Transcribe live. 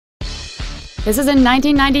This is a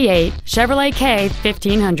 1998 Chevrolet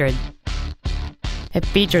K1500. It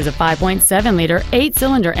features a 5.7-liter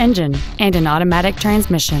 8-cylinder engine and an automatic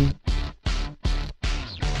transmission.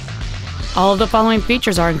 All of the following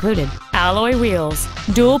features are included: alloy wheels,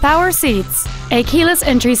 dual power seats, a keyless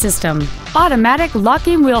entry system, automatic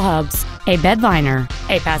locking wheel hubs, a bed liner,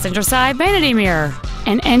 a passenger side vanity mirror,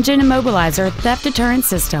 an engine immobilizer theft deterrent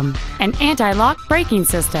system, an anti-lock braking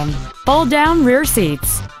system, fold-down rear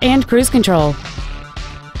seats, and cruise control.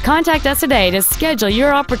 Contact us today to schedule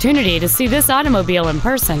your opportunity to see this automobile in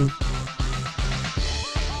person.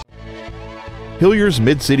 Hillyer's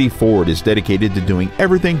Mid-City Ford is dedicated to doing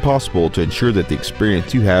everything possible to ensure that the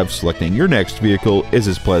experience you have selecting your next vehicle is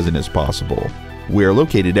as pleasant as possible. We are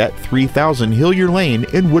located at 3000 Hillier Lane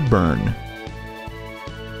in Woodburn.